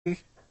Kia?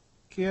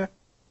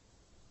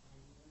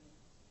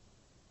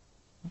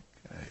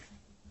 Okay.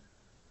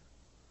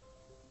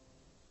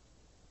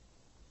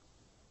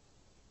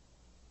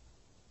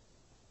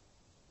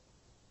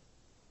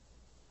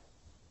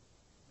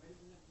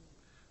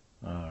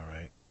 All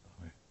right.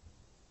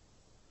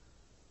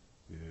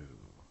 You.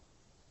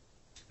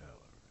 Gallery.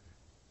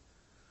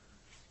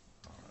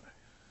 All right.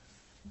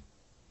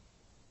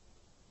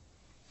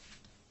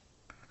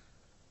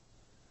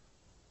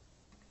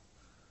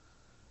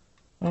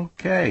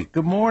 Okay.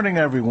 Good morning,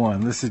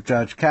 everyone. This is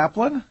Judge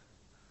Kaplan.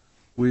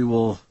 We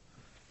will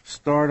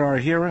start our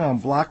hearing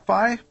on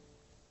BlockFi.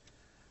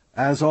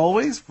 As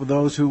always, for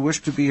those who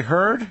wish to be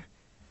heard, if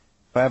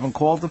I haven't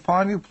called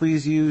upon you,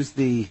 please use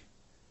the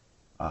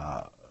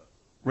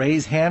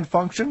raise hand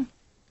function,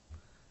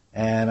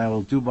 and I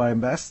will do my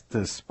best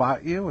to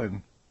spot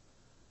you.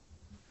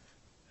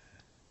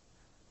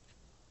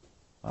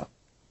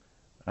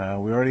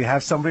 And we already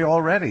have somebody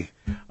already.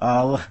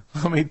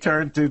 Let me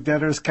turn to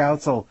debtors'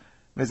 counsel,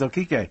 Ms.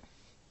 Okike.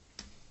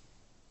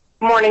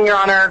 Good morning, Your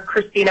Honor.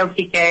 Christine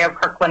Okike of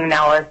Kirkland &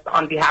 Ellis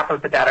on behalf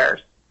of the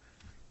debtors.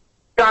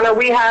 Your Honor,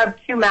 we have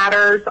two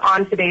matters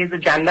on today's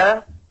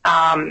agenda,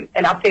 an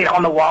update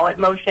on the wallet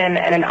motion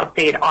and an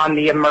update on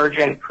the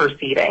emergent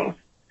proceedings.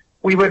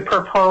 We would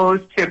propose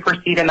to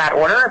proceed in that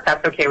order, if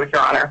that's okay with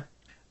Your Honor.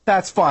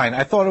 That's fine.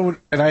 I thought it would,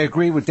 and I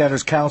agree with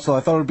debtors' counsel, I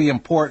thought it would be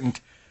important,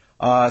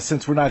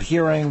 since we're not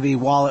hearing the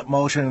wallet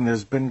motion, and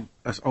there's been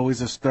always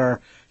a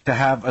stir, to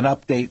have an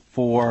update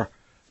for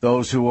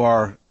those who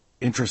are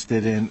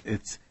interested in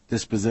its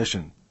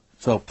disposition.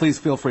 So please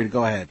feel free to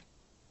go ahead.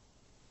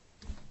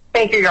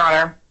 Thank you, Your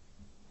Honor.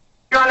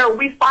 Your Honor,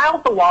 we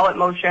filed the wallet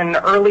motion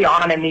early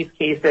on in these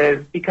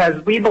cases because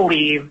we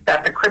believe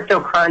that the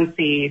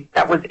cryptocurrency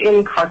that was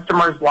in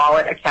customers'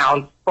 wallet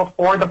accounts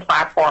before the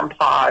platform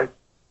pause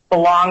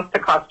belongs to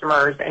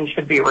customers and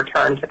should be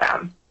returned to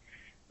them.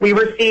 We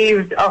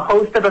received a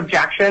host of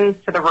objections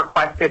to the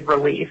requested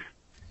relief.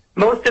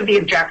 Most of the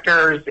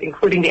objectors,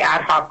 including the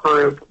ad hoc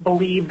group,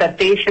 believe that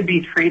they should be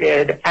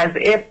treated as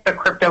if the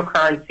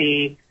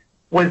cryptocurrency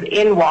was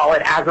in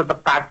wallet as of the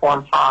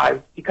platform pause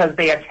because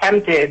they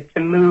attempted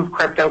to move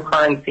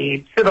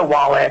cryptocurrency to the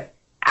wallet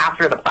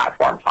after the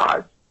platform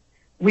pause.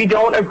 We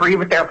don't agree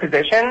with their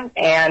position,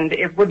 and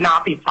it would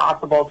not be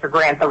possible to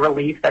grant the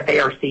relief that they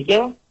are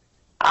seeking.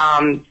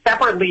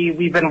 Separately,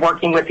 we've been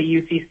working with the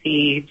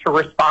UCC to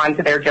respond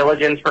to their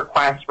diligence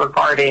requests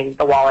regarding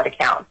the wallet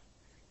accounts.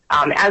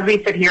 As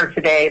we sit here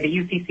today, the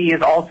UCC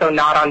is also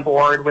not on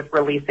board with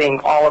releasing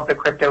all of the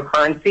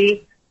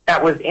cryptocurrency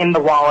that was in the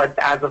wallets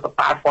as of the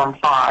platform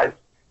pause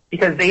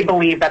because they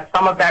believe that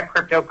some of that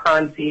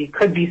cryptocurrency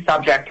could be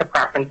subject to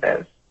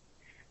preferences.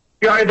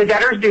 Your Honor, the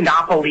debtors do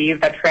not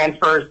believe that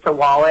transfers to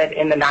wallet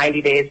in the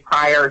 90 days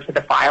prior to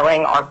the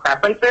filing are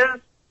preferences,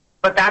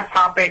 but that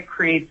topic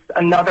creates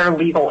another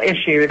legal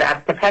issue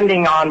that,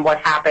 depending on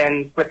what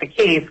happens with the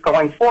case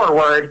going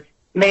forward,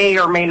 may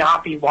or may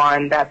not be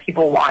one that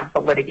people want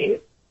to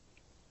litigate.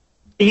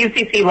 The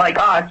UCC, like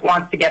us,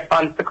 wants to get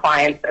funds to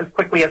clients as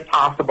quickly as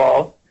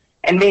possible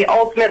and may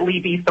ultimately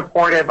be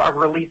supportive of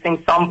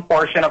releasing some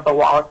portion of the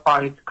wallet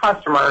funds to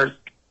customers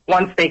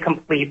once they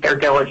complete their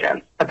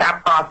diligence. But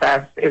that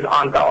process is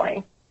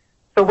ongoing.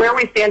 So where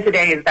we stand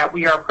today is that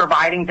we are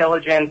providing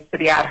diligence to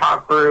the ad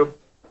hoc group,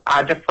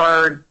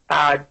 deferred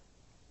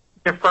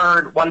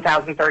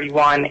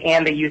 1031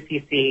 and the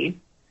UCC.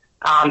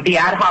 The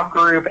ad hoc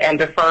group and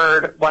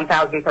deferred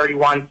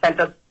 1031 sent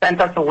us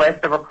a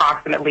list of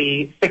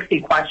approximately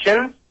 60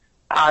 questions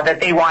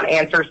that they want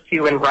answers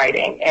to in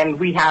writing. And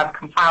we have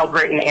compiled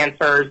written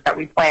answers that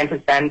we plan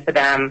to send to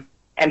them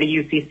and the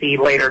UCC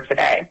later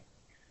today.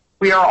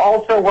 We are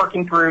also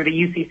working through the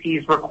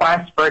UCC's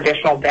request for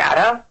additional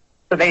data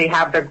so they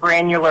have the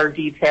granular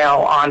detail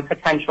on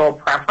potential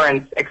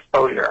preference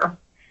exposure.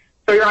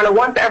 So, Your Honor,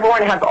 once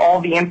everyone has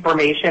all the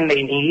information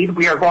they need,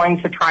 we are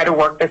going to try to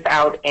work this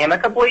out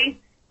amicably.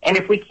 And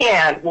if we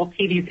can, we'll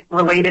tee these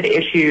related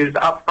issues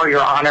up for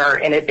Your Honor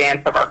in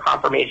advance of our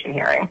confirmation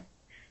hearing.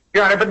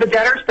 Your Honor, but the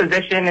debtor's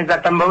position is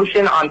that the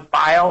motion on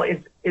file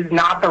is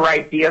not the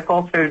right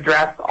vehicle to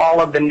address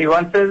all of the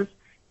nuances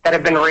that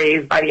have been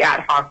raised by the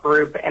ad hoc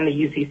group and the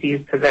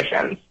UCC's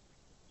positions.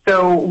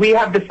 So we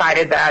have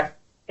decided that,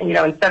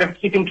 instead of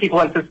keeping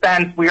people in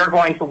suspense, we are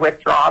going to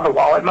withdraw the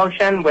wallet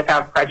motion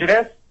without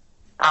prejudice.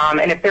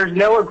 And if there's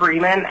no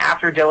agreement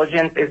after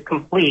diligence is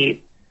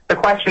complete, the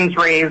questions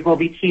raised will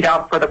be teed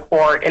up for the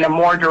court in a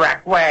more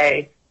direct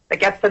way that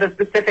gets to the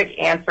specific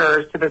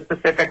answers to the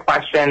specific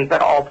questions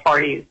that all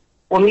parties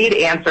will need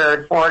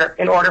answered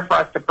in order for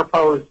us to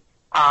propose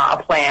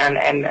a plan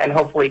and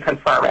hopefully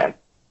confirm it.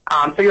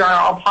 So, Your Honor,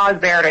 I'll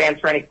pause there to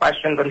answer any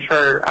questions. I'm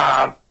sure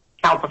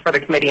counsel for the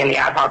committee and the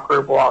ad hoc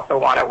group will also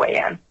want to weigh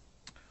in.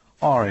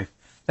 All right.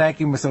 Thank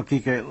you, Ms.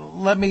 Okike.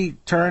 Let me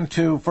turn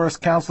to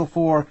first counsel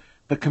for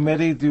the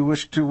committee. Do you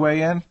wish to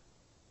weigh in?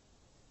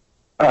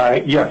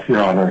 Yes,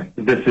 Your Honor.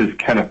 This is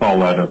Kenneth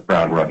Allett of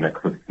Brown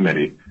Rudnick for the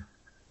committee.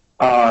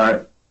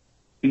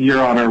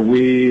 Your Honor,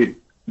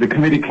 the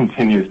committee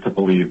continues to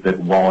believe that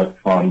wallet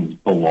funds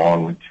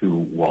belong to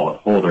wallet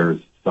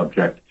holders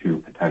subject to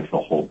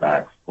potential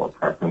holdbacks for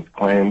preference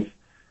claims.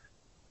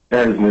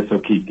 As Ms.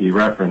 Okiki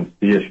referenced,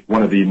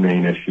 one of the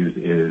main issues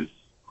is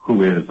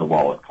who is a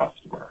wallet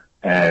customer.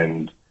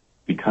 And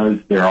because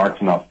there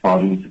aren't enough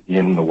funds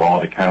in the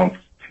wallet accounts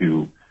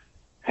to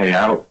pay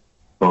out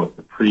both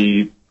the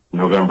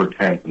pre-November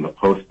 10th and the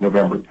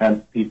post-November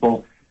 10th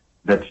people,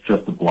 that's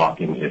just a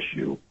blocking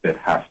issue that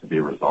has to be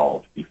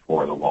resolved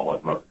before the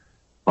wallet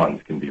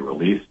funds can be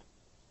released.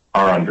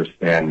 Our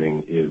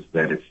understanding is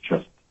that it's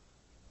just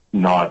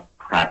not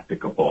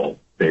practicable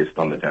based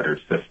on the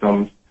debtor's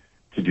systems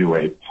to do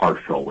a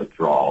partial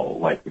withdrawal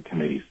like the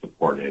committee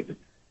supported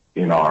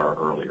in our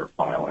earlier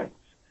filings.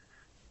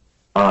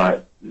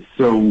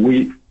 So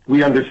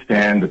we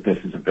understand that this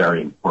is a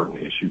very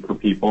important issue for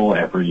people.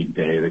 Every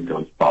day that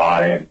goes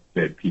by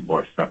that people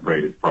are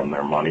separated from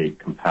their money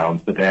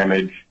compounds the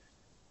damage.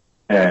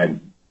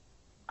 And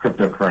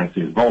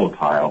cryptocurrency is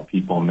volatile.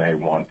 People may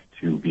want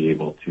to be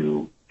able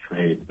to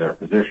trade their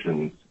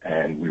positions,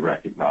 and we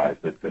recognize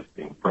that this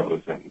being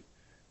frozen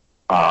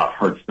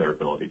hurts their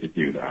ability to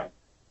do that.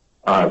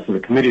 So the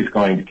committee is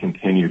going to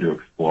continue to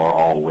explore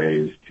all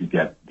ways to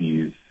get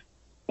these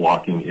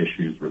blocking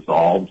issues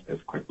resolved as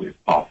quickly as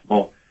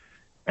possible.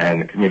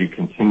 And the committee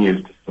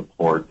continues to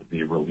support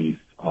the release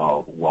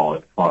of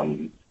wallet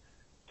funds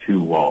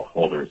to wallet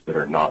holders that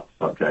are not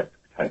subject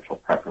to potential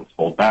preference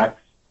holdbacks.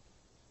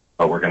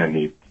 But we're going to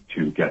need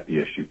to get the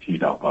issue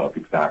teed up of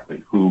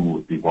exactly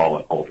who the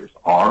wallet holders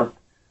are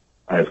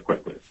as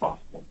quickly as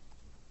possible.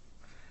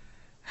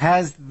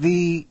 Has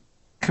the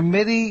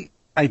committee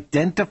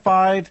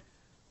identified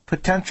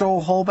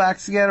potential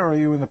holdbacks yet, or are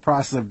you in the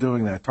process of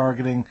doing that,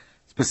 targeting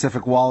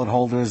specific wallet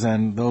holders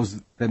and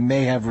those that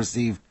may have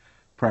received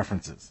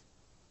preferences?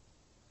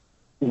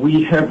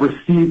 We have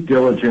received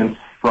diligence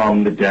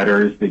from the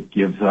debtors that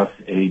gives us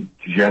a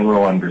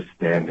general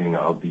understanding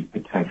of the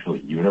potential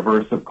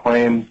universe of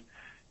claims.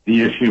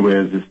 The issue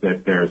is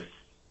that there's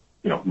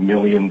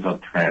millions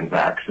of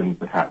transactions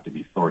that have to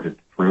be sorted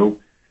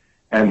through,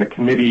 and the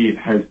committee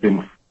has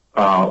been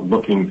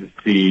looking to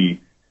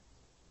see.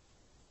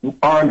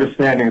 Our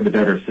understanding of the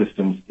debtor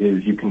systems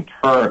is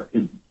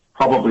it's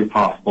probably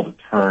possible to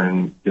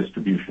turn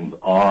distributions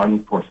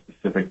on for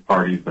specific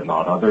parties but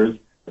not others,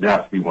 but it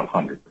has to be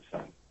 100%.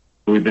 So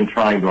we've been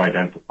trying to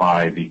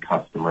identify the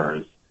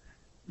customers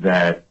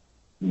that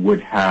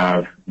would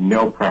have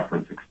no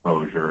preference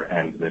exposure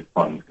and that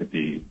funds could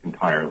be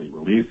entirely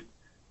released.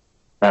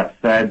 That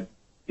said,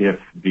 if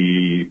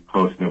the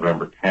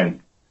post-November 10th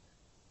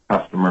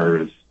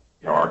customers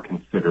are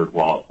considered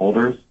wallet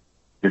holders,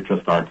 there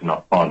just aren't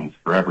enough funds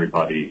for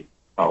everybody.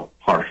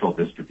 Partial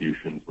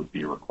distributions would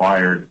be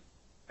required,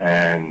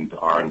 and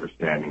our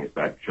understanding is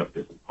that just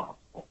isn't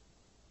possible.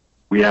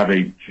 We have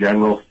a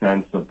general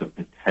sense of the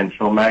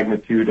potential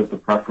magnitude of the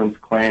preference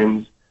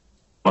claims,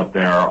 but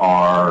there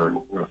are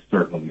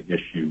certain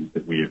issues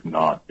that we have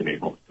not been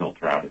able to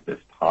filter out at this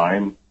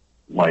time,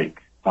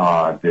 like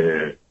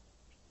the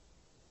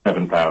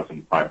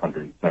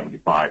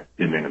 7,575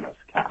 de minimis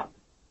cap.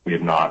 We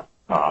have not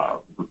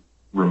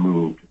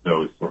removed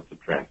those sorts of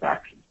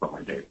transactions from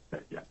our data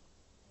set yet.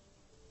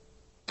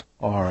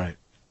 All right.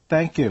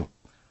 Thank you.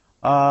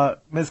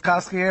 Ms.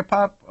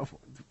 Koski-Apap,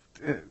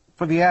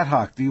 for the ad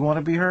hoc, do you want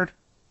to be heard?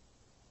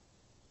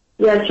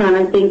 Yes, John,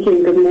 I thank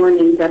you. Good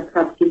morning, Deb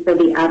Krupke for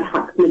the ad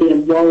hoc committee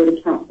of wallet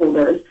account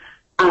holders.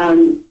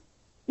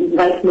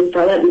 Like Ms.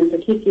 Starlett and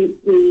Mr. Kiki,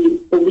 we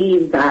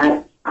believe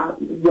that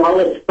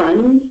wallet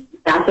funds,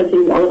 assets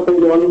in wallet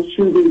belong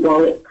to the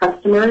wallet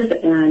customers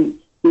and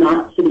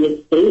not to the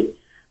estate.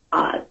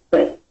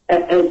 But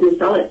as Ms.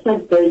 Starlett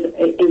said, there's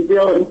a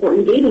real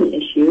important gating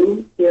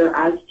issue here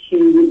as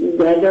to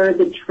whether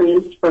the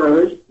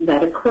transfers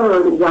that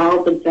occurred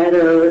while the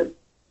debtor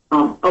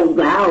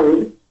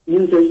allowed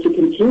users to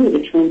continue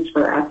to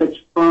transfer assets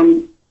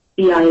from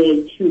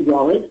BIA to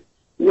wallet,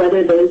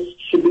 whether those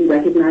should be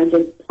recognized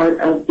as part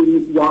of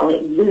the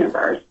wallet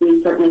universe.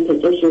 We certainly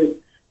take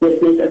issue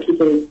with Ms.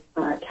 Okike's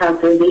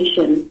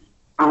characterization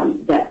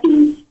that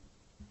these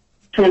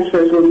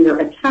transfers were mere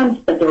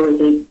attempts, but there was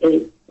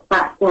a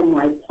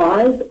platform-wide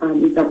pause.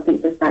 We don't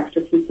think the facts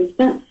are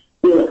consistent.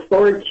 We look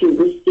forward to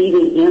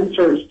receiving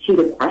answers to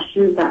the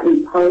questions that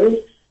we pose.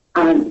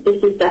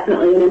 This is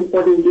definitely an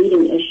important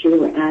gating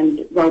issue,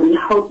 and while we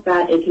hope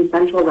that a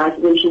consensual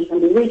resolution can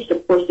be reached,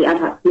 of course the ad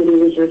hoc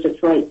committee reserves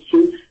its right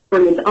to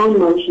bring its own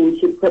motion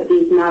to put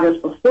these matters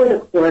before the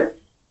court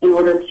in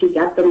order to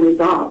get them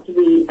resolved.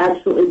 We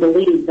absolutely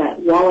believe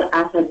that wallet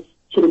assets,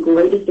 to the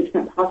greatest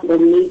extent possible,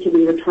 need to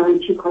be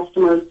returned to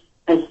customers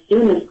as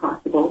soon as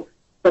possible,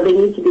 but they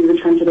need to be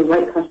returned to the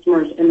right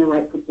customers in the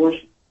right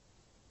proportion.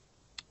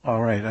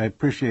 All right. I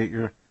appreciate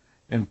your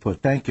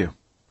input. Thank you.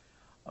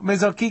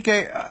 Ms.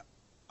 Okike,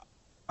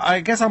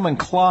 I guess I'm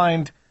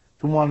inclined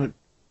to want to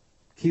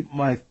keep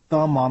my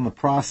thumb on the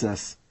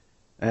process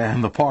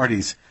and the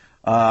parties.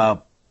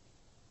 Our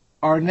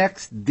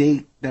next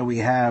date that we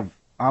have,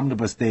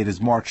 omnibus date,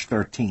 is March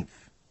 13th.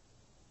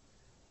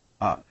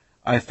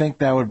 I think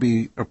that would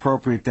be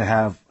appropriate to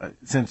have,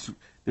 since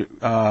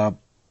there'll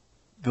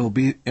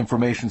be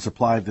information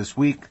supplied this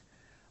week,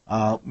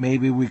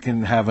 maybe we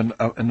can have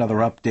another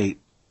update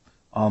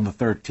on the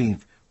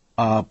 13th.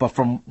 But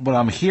from what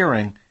I'm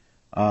hearing,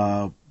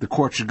 the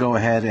court should go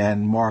ahead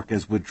and mark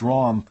as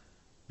withdrawn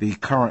the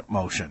current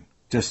motion,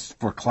 just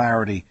for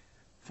clarity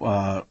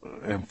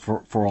and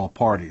for all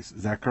parties.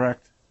 Is that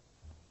correct?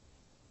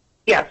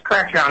 Yes,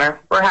 correct, Your Honor.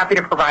 We're happy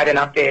to provide an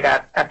update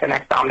at the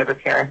next omnibus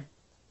hearing.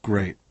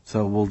 Great.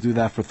 So we'll do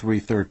that for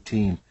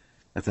 3/13.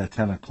 That's at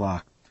 10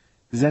 o'clock.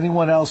 Does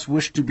anyone else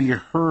wish to be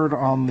heard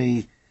on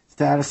the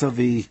status of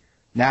the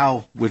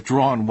now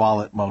withdrawn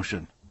wallet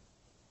motion?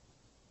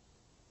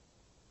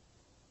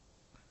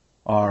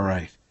 All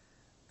right.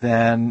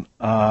 Then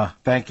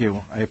thank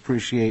you. I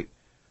appreciate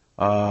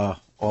all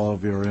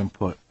of your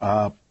input.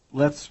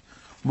 Let's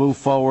move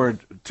forward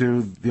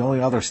to the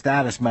only other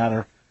status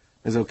matter,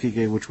 Ms.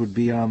 Okike, which would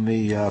be on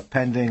the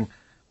pending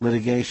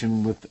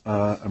litigation with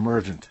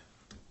Emergent.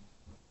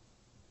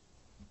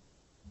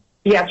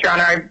 Yes, Your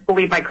Honor. I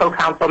believe my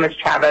co-counsel, Ms.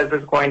 Chavez,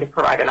 is going to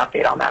provide an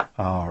update on that.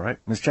 All right.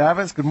 Ms.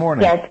 Chavez, good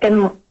morning. Yes,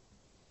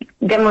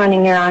 good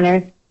morning, Your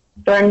Honor.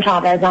 Jordan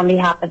Chavez on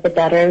behalf of the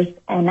debtors.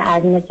 And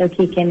as Ms.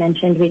 Okike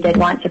mentioned, we did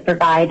want to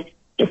provide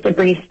just a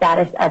brief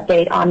status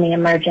update on the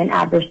Emergent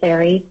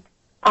adversary.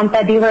 On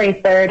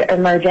February 3rd,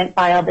 Emergent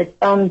filed its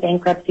own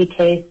bankruptcy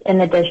case in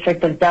the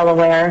District of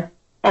Delaware.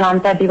 And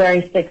on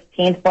February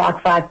 16th,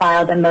 BlockFi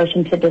filed a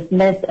motion to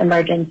dismiss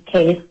Emergent's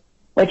case,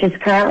 which is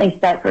currently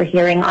set for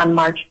hearing on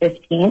March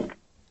 15th.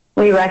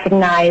 We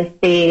recognize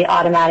the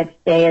automatic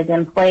stay is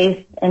in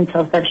place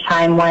until such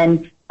time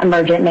when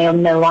Emergent may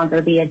no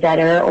longer be a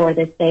debtor or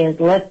the stay is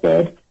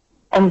lifted.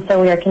 And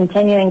so we are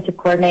continuing to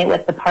coordinate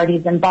with the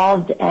parties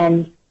involved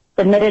and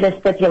submitted a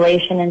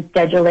stipulation and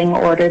scheduling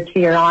order to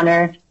Your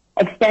Honor,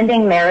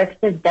 extending Merrick's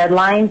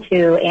deadline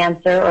to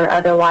answer or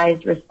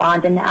otherwise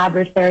respond in the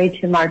adversary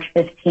to March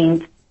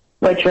 15th,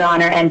 which Your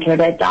Honor entered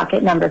at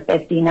docket number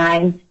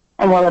 59.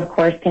 And will, of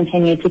course,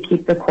 continue to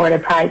keep the court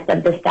apprised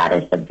of the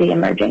status of the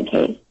Emergent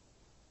case.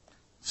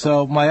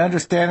 So my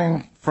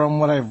understanding from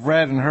what I've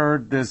read and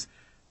heard, there's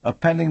a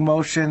pending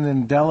motion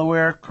in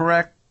Delaware,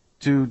 correct,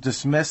 to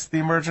dismiss the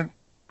Emergent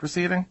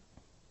proceeding?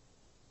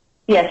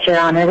 Yes, Your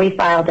Honor. We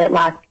filed it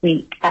last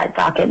week at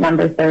docket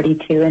number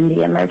 32 in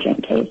the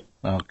Emergent case.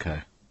 Okay.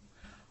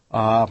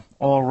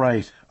 All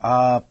right.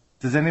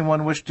 Does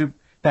anyone wish to...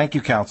 Thank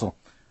you, counsel.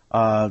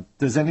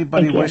 Does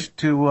anybody wish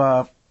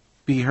to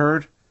be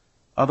heard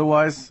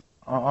otherwise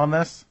on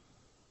this?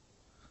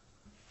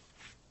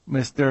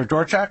 Mr.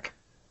 Dorchak?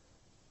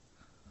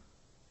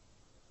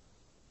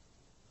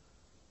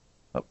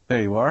 Oh,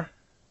 there you are.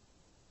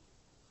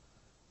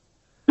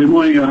 Good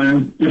morning, Your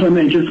Honor. If I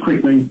may, just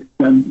quickly,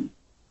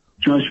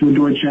 Joshua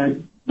Dorchak,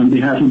 on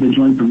behalf of the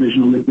Joint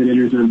Provisional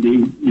Liquidators of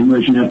the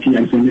Emergent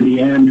FTX entity,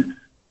 and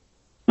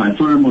my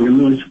firm, Morgan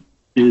Lewis,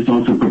 is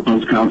also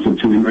proposed counsel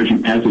to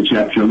Emergent as a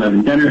Chapter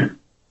 11 debtor.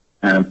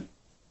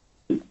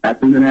 That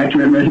is an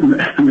accurate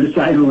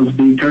recital of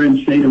the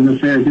current state of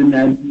affairs in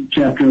that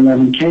Chapter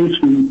 11 case.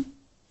 We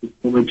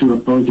look forward to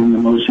opposing the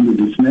motion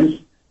to dismiss.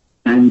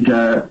 And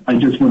I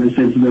just want to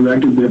say for the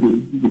record that we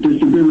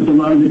disagree with a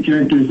lot of the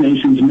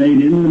characterizations made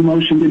in the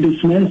motion to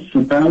dismiss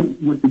about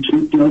what the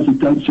JPLs have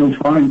done so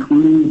far,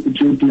 including what the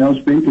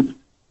JPLs think of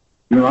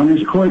Your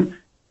Honor's court.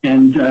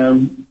 And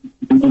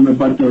we'll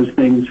rebut those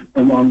things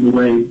along the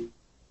way,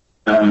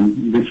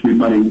 with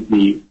rebutting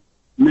the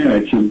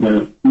merits of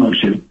the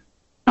motion.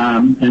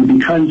 And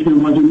because there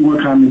wasn't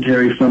more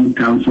commentary from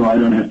counsel, I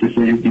don't have to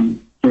say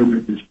anything further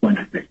at this point,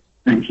 I think.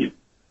 Thank you.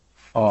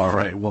 All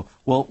right. Well,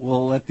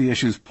 we'll let the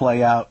issues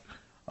play out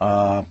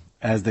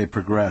as they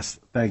progress.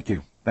 Thank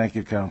you. Thank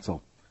you,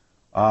 counsel.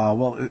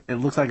 Well, it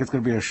looks like it's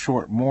going to be a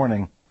short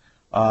morning.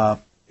 Are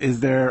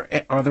there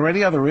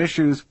any other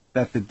issues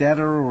that the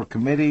debtor or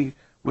committee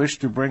wish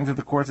to bring to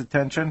the court's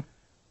attention?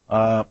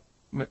 Mr.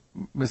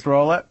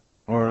 Ouellette,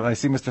 or I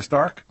see Mr.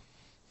 Stark?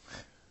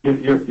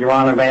 Your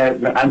Honor,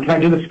 can I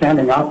do this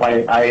standing up?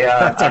 I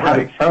had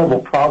a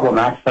terrible problem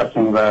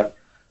accessing the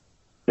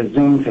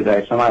Zoom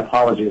today, so my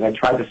apologies. I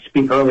tried to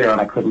speak earlier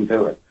and I couldn't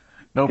do it.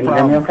 No Can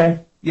problem. you hear me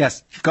okay?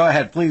 Yes. Go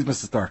ahead, please,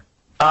 Mr. Stark.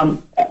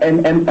 And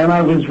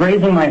I was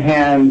raising my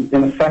hand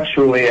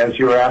ineffectually as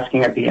you were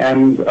asking at the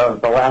end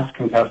of the last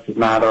contested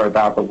matter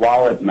about the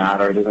wallet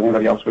matter. Does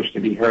anybody else wish to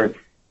be heard?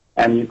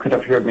 And you could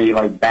have heard me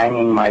like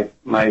banging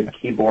my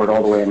keyboard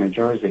all the way in New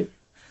Jersey.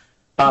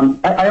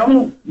 I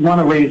only want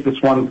to raise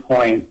this one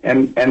point,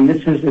 and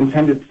this is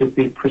intended to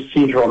be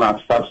procedural,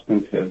 not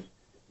substantive.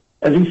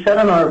 As we said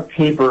in our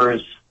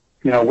papers,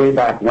 way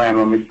back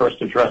when we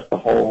first addressed the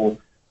whole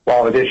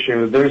wallet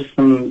issue, there's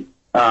some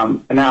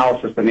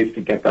analysis that needs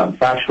to get done,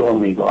 factual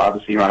and legal.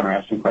 Obviously, Your Honor,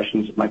 asked some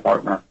questions of my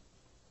partner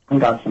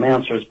and got some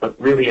answers, but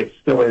really it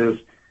still is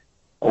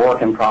a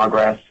work in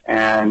progress,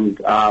 and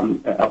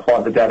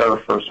applaud the debtor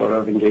for sort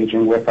of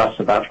engaging with us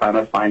about trying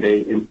to find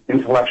a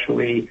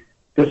intellectually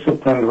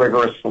disciplined,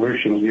 rigorous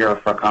solution here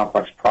for a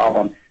complex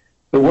problem.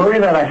 The worry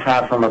that I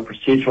have from a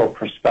procedural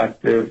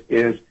perspective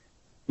is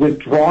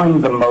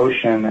withdrawing the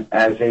motion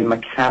as a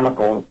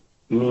mechanical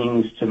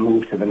means to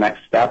move to the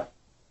next step.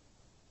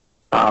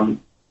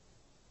 On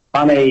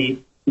a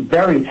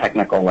very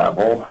technical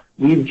level,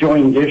 we've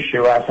joined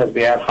issue, as has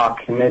the ad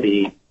hoc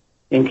committee,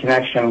 in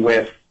connection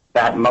with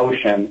that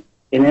motion.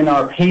 And in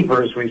our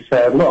papers, we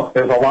said, look,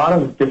 there's a lot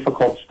of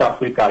difficult stuff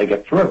we've got to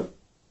get through.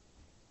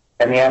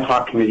 And the ad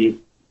hoc committee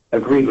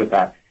agreed with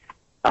that.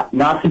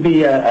 Not to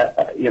be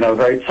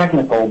very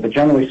technical, but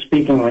generally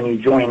speaking, when you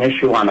join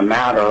issue on a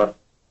matter,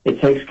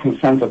 it takes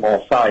consent of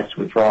all sides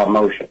to withdraw a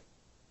motion.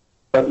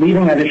 But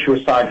leaving that issue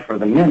aside for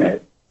the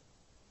minute,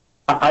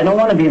 I don't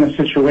want to be in a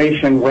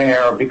situation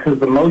where, because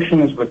the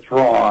motion is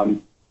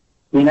withdrawn,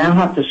 we now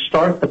have to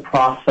start the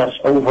process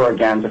over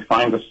again to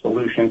find a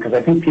solution, because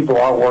I think people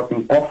are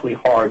working awfully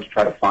hard to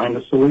try to find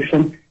a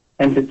solution,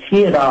 and to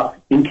tee it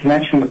up in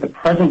connection with the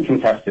present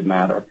contested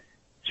matter,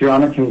 so Your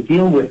Honor can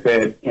deal with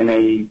it in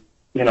a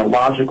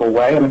logical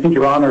way. And I think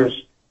Your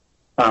Honor's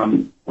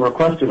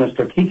requested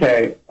Mr.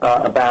 Kike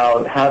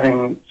about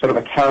having sort of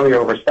a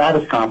carryover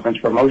status conference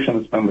for a motion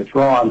that's been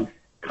withdrawn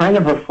kind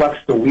of reflects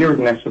the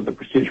weirdness of the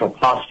procedural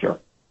posture.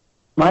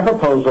 My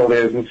proposal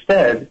is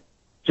instead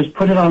just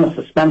put it on a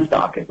suspense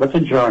docket. Let's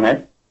adjourn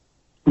it.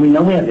 We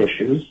know we have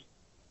issues.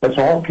 Let's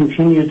all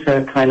continue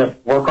to kind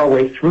of work our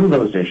way through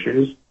those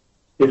issues.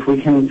 If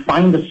we can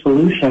find a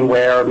solution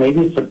where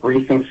maybe it's a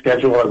briefing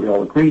schedule that we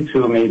all agree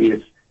to, maybe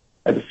it's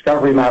a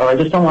discovery matter. I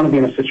just don't want to be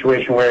in a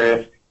situation where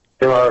if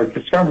there are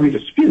discovery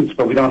disputes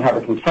but we don't have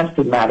a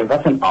contested matter,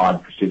 that's an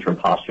odd procedural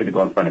posture to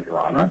go in front of Your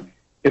Honor.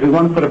 If we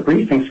want to put a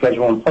briefing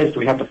schedule in place, do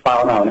we have to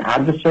file now an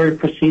adversary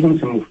proceeding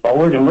to move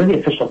forward? And we're the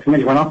official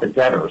committee. We're not the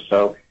debtor.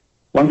 So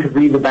one could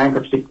read the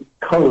bankruptcy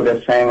code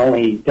as saying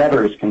only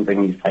debtors can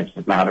bring these types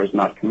of matters,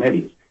 not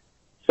committees.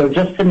 So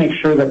just to make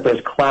sure that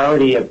there's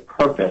clarity of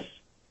purpose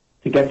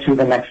to get to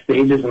the next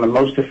stages in the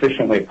most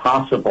efficient way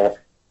possible,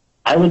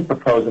 I would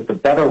propose that the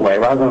better way,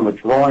 rather than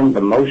withdrawing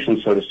the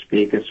motion, so to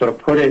speak, is sort of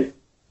put it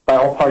by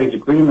all parties'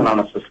 agreement on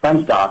a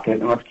suspense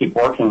docket, and let's keep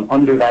working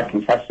under that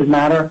contested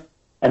matter.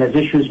 And as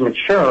issues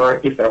mature,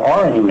 if there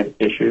are any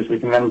issues, we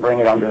can then bring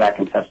it under that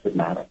contested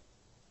matter.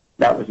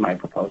 That was my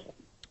proposal.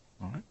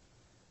 All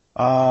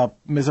right.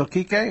 Ms.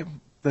 Okike,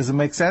 does it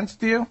make sense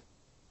to you?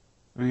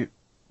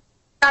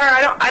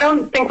 I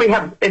don't think we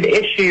have an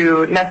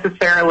issue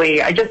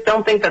necessarily. I just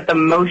don't think that the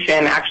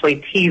motion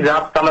actually tees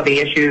up some of the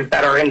issues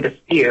that are in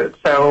dispute.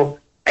 So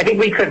I think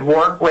we could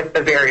work with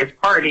the various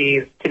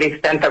parties to the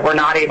extent that we're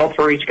not able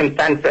to reach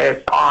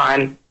consensus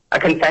on a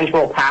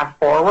consensual path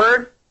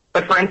forward.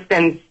 But for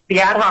instance, the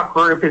ad hoc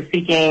group is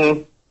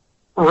seeking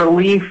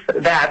relief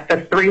that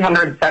the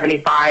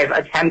 375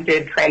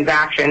 attempted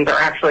transactions are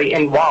actually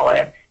in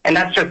wallet. And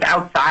that's just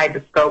outside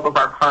the scope of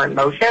our current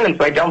motion. And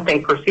so I don't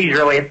think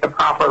procedurally it's the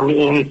proper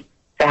means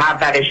to have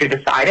that issue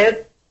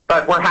decided.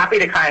 But we're happy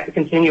to kind of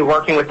continue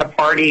working with the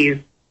parties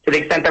to the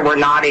extent that we're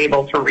not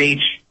able to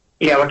reach,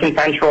 a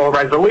consensual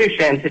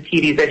resolution to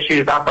tee these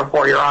issues up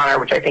before Your Honor,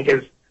 which I think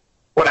is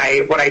what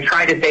I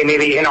tried to say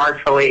maybe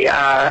inartfully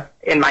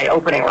in my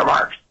opening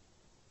remarks.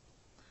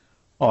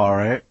 All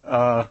right.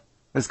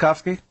 Ms.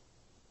 Kofsky?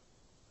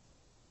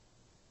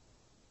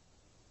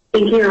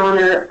 Thank you, Your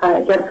Honor.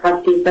 Deb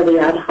Kofsky for the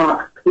ad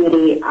hoc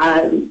committee.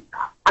 I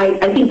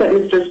think that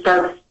Mr.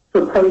 Stark's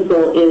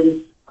proposal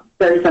is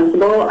very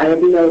sensible. I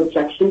have no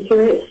objection to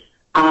it.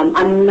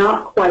 I'm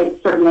not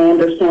quite certain I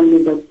understand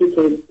Ms.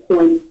 Okike's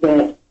point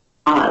that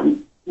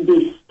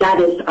the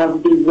status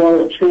of the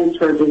wallet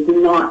transfers is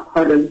not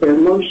part of their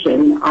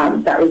motion.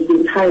 That was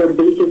the entire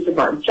basis of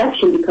our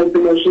objection, because the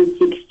motion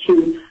seeks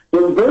to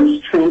reverse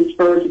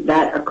transfers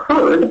that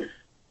occurred,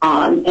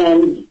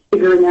 and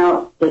figuring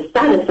out the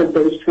status of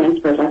those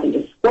transfers, I think,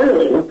 is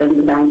squarely within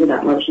the bounds of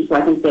that motion. So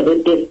I think that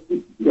it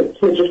to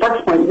Mr.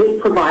 Stark's point,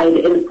 would provide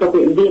an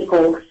appropriate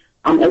vehicle,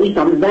 at least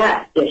on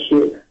that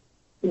issue.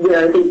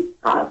 Where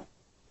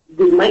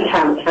we might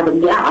have a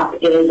gap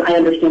is, I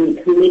understand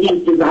the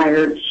committee's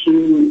desire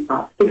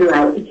to figure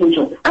out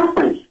potential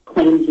preference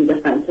claims and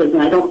defenses,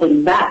 and I don't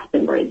think that's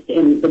been raised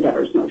in the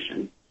debtor's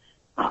motion.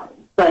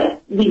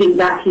 But leaving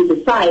that piece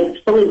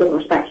aside, solely with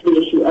respect to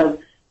the issue of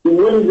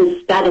what is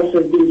the status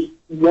of these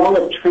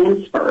wallet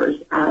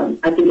transfers,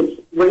 I think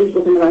it's raised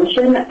within the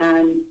motion,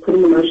 and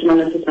putting the motion on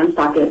a suspense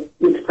docket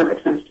makes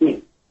perfect sense to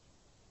me.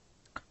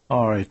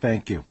 All right,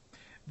 thank you.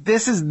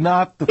 This is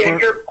not the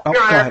first... Your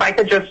Honor, if I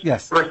could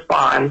just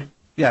respond.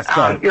 Yes, go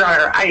ahead. Your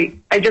Honor,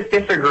 I just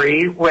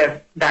disagree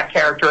with that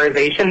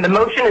characterization. The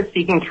motion is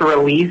seeking to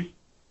release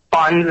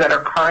funds that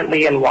are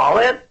currently in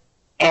wallet,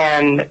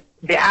 and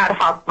the ad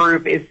hoc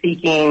group is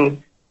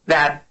seeking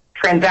that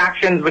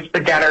transactions which the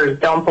debtors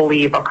don't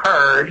believe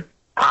occurred,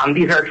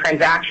 these are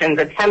transactions,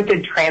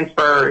 attempted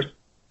transfers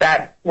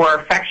that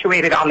were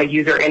effectuated on the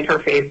user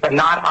interface but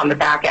not on the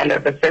back end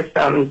of the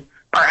systems,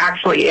 are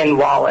actually in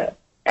wallet.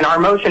 And our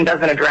motion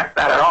doesn't address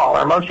that at all.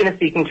 Our motion is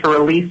seeking to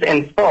release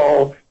in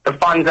full the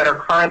funds that are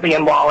currently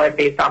in wallet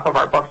based off of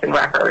our books and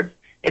records.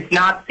 It's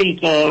not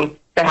seeking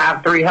to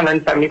have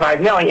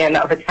 $375 million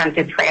of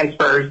attempted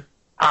transfers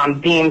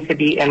deemed to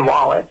be in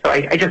wallet. So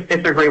I just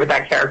disagree with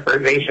that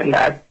characterization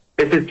that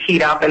this is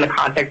teed up in the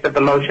context of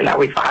the motion that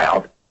we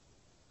filed.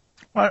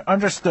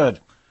 Understood.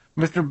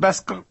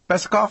 Mr.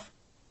 Beskov?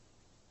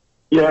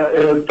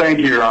 Thank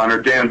you, Your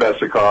Honor. Dan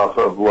Besikoff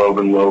of Loeb &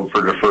 Loeb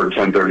for Deferred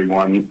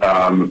 1031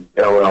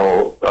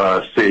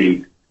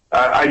 LLC.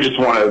 I just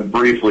want to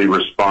briefly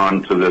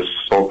respond to this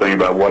whole thing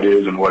about what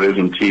is and what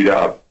isn't teed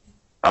up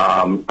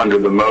under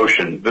the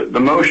motion. The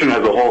motion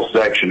has a whole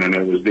section, and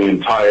it was the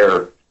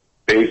entire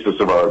basis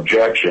of our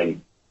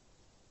objection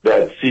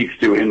that seeks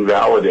to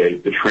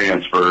invalidate the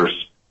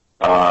transfers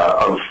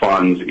of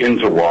funds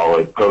into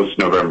Wallet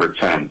post-November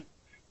 10th.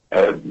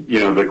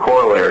 The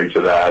corollary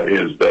to that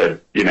is that,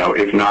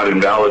 if not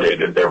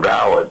invalidated, they're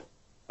valid.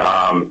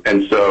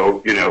 And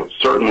so,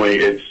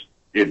 certainly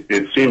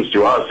it seems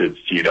to us it's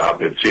teed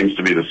up. It seems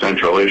to be the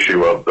central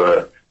issue of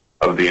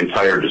the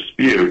entire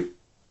dispute.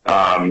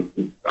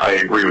 I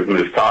agree with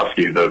Ms.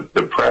 Kosky.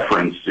 The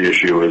preference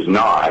issue is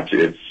not.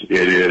 It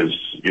is,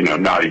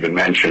 not even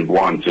mentioned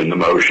once in the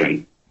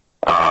motion.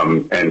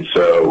 And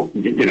so,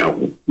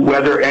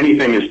 whether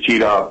anything is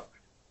teed up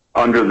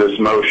under this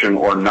motion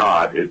or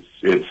not, it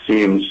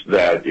seems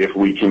that if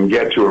we can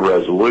get to a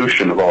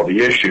resolution of all the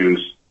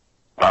issues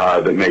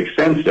that make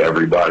sense to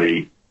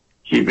everybody,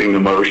 keeping the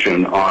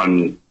motion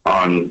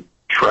on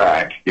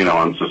track,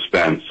 on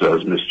suspense,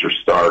 as Mr.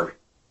 Stark,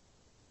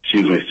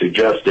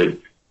 suggested,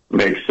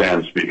 makes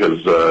sense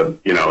because a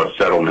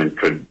settlement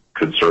could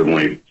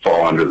certainly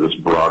fall under this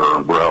broader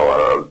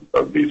umbrella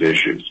of these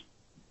issues.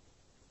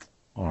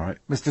 All right,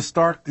 Mr.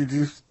 Stark, did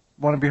you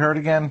want to be heard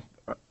again?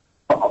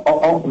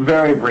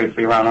 Very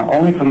briefly, Your Honor,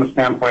 only from the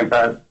standpoint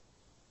that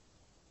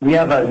we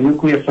have a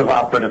nucleus of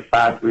operative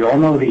fact. We all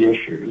know the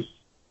issues.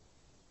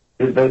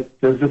 Is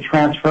the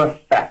transfer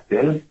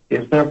effective?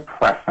 Is there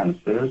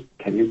preferences?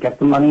 Can you get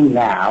the money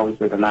now? Is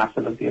it an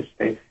asset of the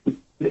estate?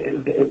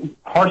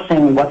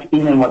 Parsing what's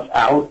in and what's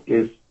out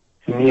is,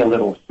 to me, a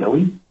little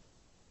silly.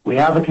 We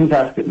have a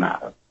contested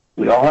matter.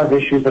 We all have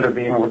issues that are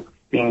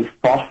being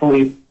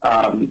thoughtfully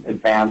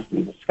advanced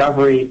in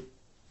discovery,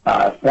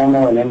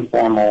 formal and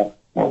informal.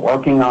 We're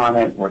working on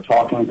it. We're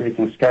talking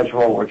briefing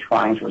schedule. We're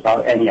trying to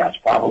resolve it. And yes,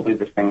 probably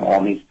this thing all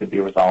needs to be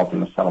resolved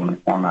in the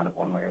settlement format of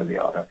one way or the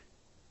other.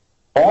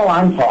 All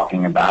I'm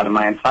talking about, and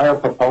my entire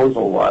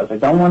proposal was, I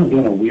don't want to be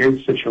in a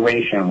weird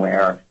situation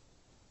where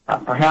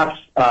perhaps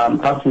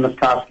us and Ms.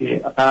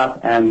 Kosky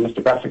and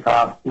Mr.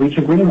 Besikoff reach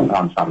agreement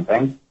on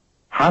something.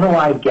 How do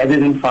I get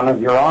it in front of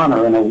Your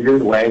Honor in a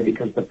weird way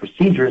because the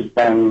procedure's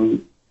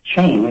been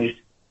changed?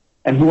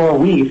 And who are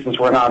we since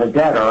we're not a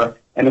debtor?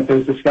 And if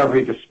there's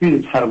discovery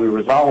disputes, how do we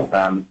resolve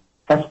them?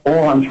 That's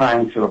all I'm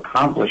trying to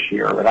accomplish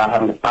here without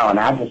having to file an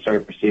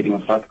adversary proceeding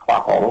and start the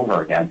clock all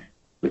over again,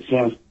 which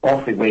seems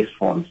awfully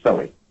wasteful and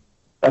silly.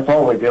 That's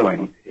all we're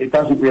doing. It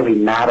doesn't really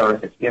matter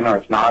if it's in or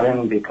it's not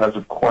in because,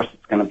 of course,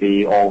 it's going to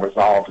be all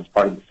resolved as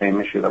part of the same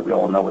issue that we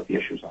all know what the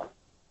issues are.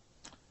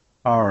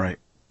 All right.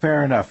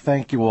 Fair enough.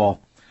 Thank you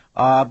all.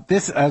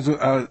 This, as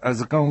I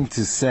was going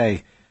to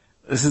say,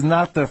 this is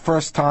not the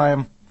first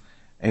time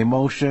a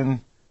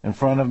motion in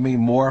front of me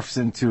morphs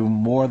into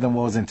more than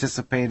what was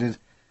anticipated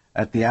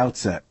at the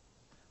outset.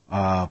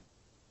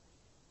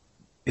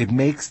 It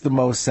makes the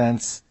most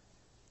sense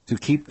to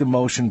keep the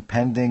motion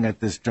pending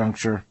at this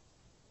juncture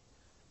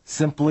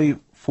simply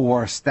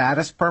for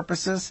status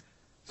purposes.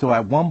 So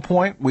at one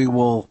point we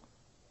will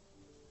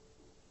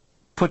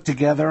put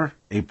together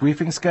a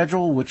briefing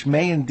schedule which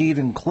may indeed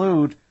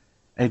include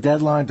a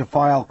deadline to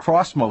file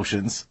cross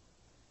motions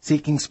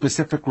seeking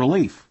specific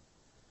relief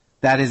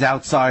that is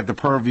outside the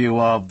purview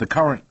of the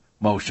current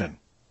motion.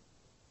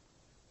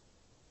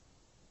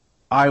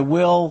 I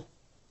will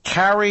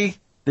carry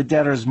the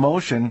debtor's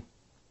motion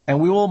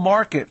and we will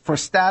mark it for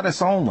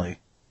status only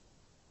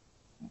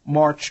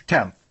March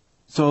 10th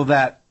so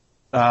that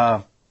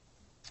March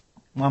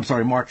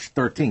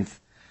 13th,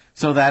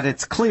 so that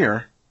it's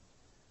clear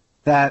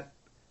that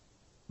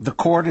the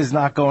court is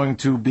not going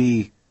to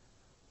be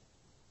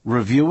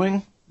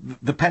reviewing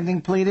the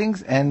pending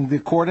pleadings, and the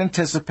court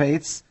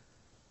anticipates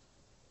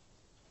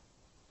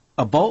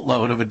a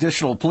boatload of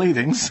additional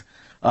pleadings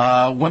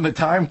when the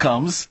time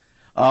comes,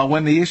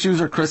 when the issues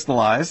are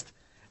crystallized,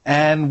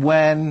 and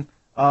when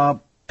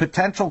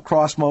potential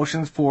cross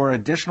motions for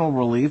additional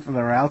relief that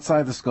are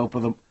outside the scope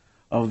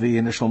of the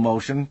initial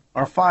motion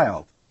are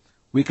filed.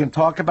 We can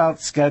talk about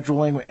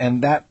scheduling,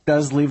 and that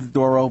does leave the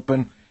door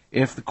open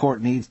if the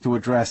court needs to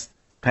address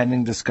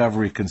pending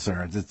discovery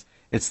concerns.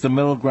 It's the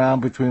middle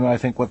ground between, I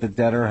think, what the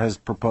debtor has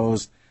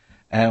proposed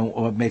and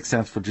what makes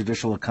sense for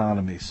judicial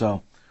economy.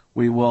 So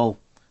we will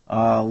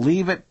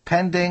leave it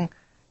pending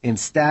in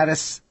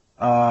status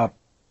for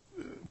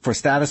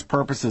status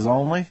purposes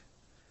only,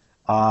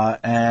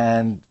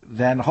 and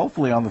then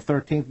hopefully on the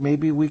 13th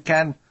maybe we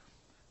can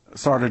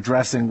start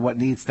addressing what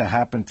needs to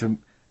happen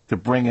to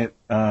bring it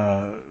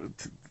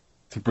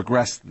to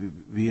progress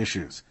the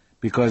issues,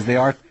 because they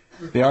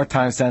are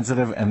time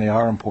sensitive and they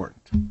are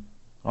important.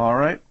 All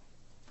right.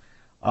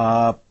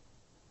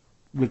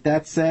 With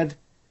that said,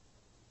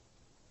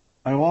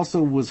 I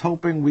also was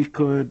hoping we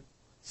could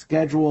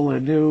schedule a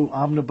new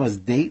omnibus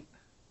date.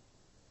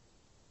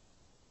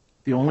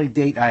 The only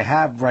date I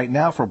have right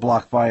now for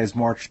BlockFi is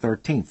March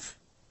 13th.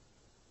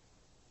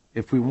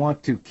 If we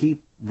want to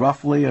keep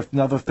roughly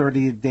another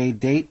 30-day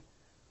date,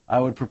 I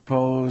would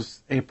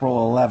propose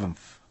April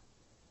 11th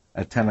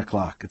at 10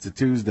 o'clock. It's a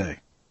Tuesday.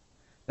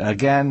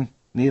 Again,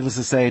 needless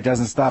to say, it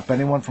doesn't stop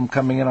anyone from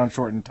coming in on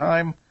shortened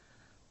time.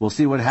 We'll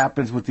see what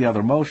happens with the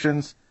other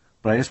motions,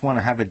 but I just want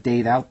to have a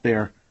date out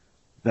there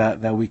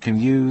that we can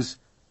use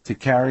to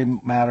carry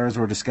matters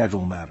or to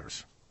schedule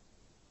matters.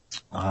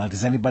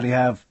 Does anybody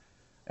have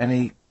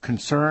any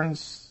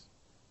concerns?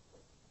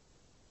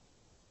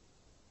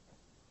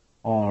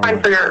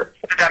 Fine for your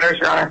debtors,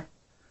 Your Honor.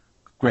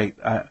 Great.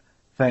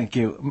 Thank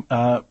you.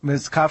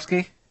 Ms.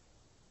 Kofsky?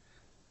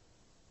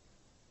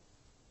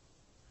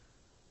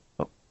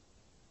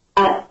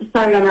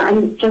 Sorry, Your Honor,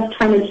 I'm just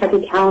trying to check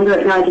the calendar,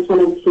 and I just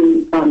wanted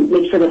to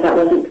make sure that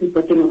wasn't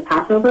conflicting with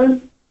Passover.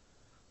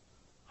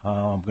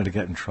 Oh, I'm going to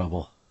get in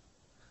trouble.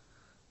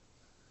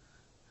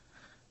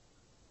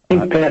 I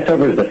think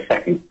Passover is the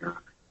second.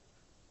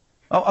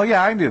 Oh,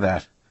 yeah, I can do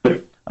that.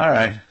 All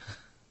right.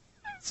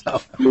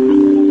 So,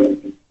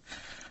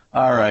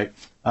 all right.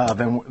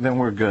 Then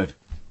we're good.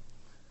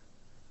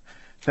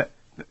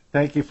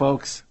 Thank you,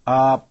 folks.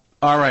 All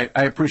right.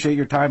 I appreciate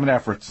your time and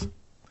efforts.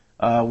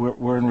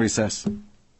 We're in recess.